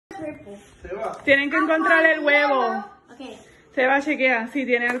Tienen que encontrar el huevo. Okay. Seba, chequea si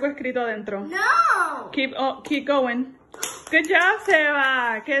tiene algo escrito dentro. No. Keep going. Good job,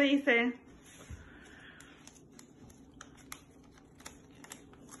 Seba. ¿Qué dice?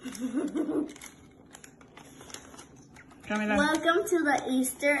 Camila. Welcome to the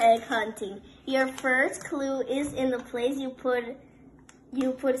Easter egg hunting. Your first clue is in the place you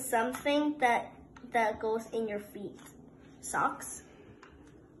put something that goes in your feet. Socks?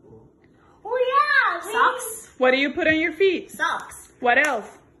 Oh yeah! Socks? What do you put on your feet? Socks. What else?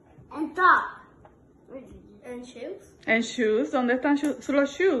 And top. And shoes? And shoes. ¿Dónde están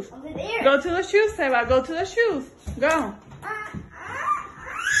los shoes? Over there. Go to the shoes, Seba. Go to the shoes. Go.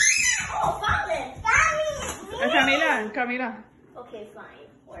 Oh, found it! Camila. Okay,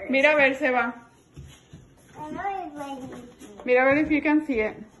 fine. Mira a ver, Seba. Mira a ver if you can see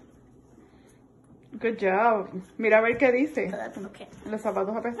it. Good job. Mira a ver qué dice. Okay. Los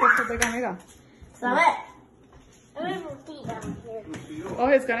zapatos apestosos de Camila. ¿Sabes? I'm going to repeat down here. Oh,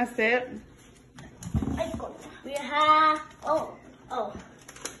 it's gonna sit. We have, oh.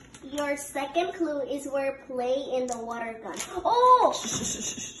 Your second clue is where play in the water gun. Oh!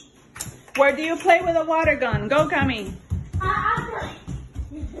 Where do you play with a water gun? Go, Cami.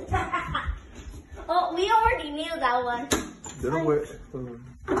 Oh, we already knew that one. We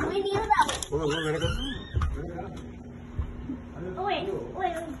knew that one. Oh, wait.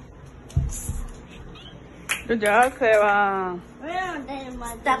 Good job, Seba.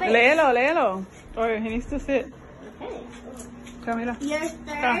 Stop it. Léelo. Oh, he needs to sit. Okay. Camila. Your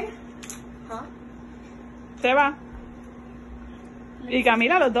third. Huh? Seba. Y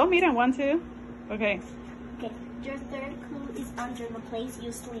Camila, los dos, miren. 1, 2. Okay. Okay. Your third clue is under the place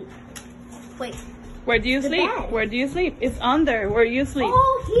you sleep. Wait. Where do you sleep? Bed. Where do you sleep? It's under where you sleep.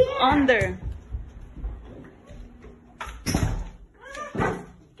 Oh, yeah. Under.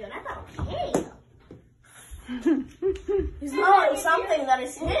 Okay. He's knowing something that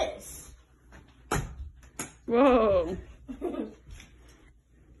is his. Whoa.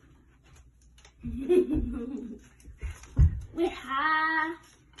 We have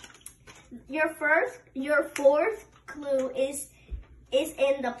your fourth clue is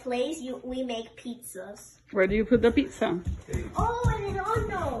in the place we make pizzas. Where do you put the pizza? Oh, in the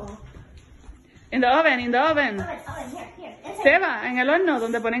horno. In the oven. Here. Seba, en el horno,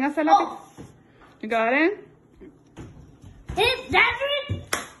 donde ponen a hacer la pizza. You got it? That's it.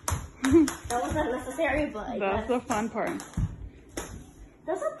 That wasn't necessary, but That's the fun part.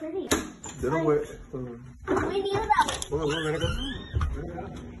 those are pretty. They don't wear. We knew that one.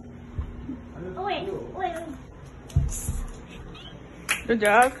 Oh, wait. Good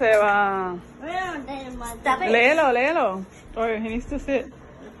job, Seba. Stop it. Léelo. Oh, he needs to sit.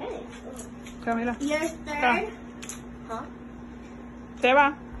 Okay. Camila. Your third. Huh?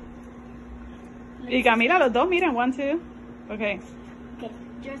 Seba. Y Camila, los dos, miren. 1, 2. Okay. Okay.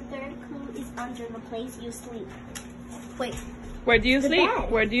 Your third clue is under the place you sleep. Wait. Where do you sleep? Bed.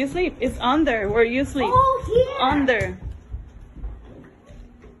 Where do you sleep? It's under where you sleep. Oh, yeah. Under.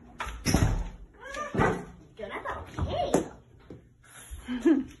 Okay.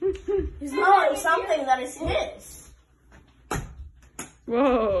 He's knowing something that is his.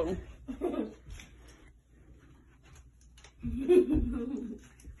 Whoa.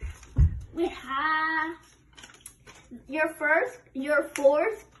 We have your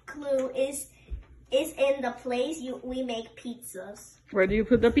fourth clue is in the place we make pizzas. Where do you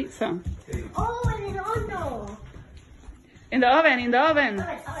put the pizza? Oh, in the horno. In the oven.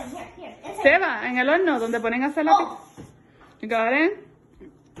 Here. Seba, en el horno, donde ponen a hacer la pizza. You got it?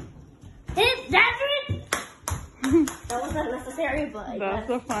 That's it. That wasn't necessary, but That's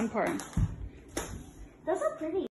the fun part. those are pretty.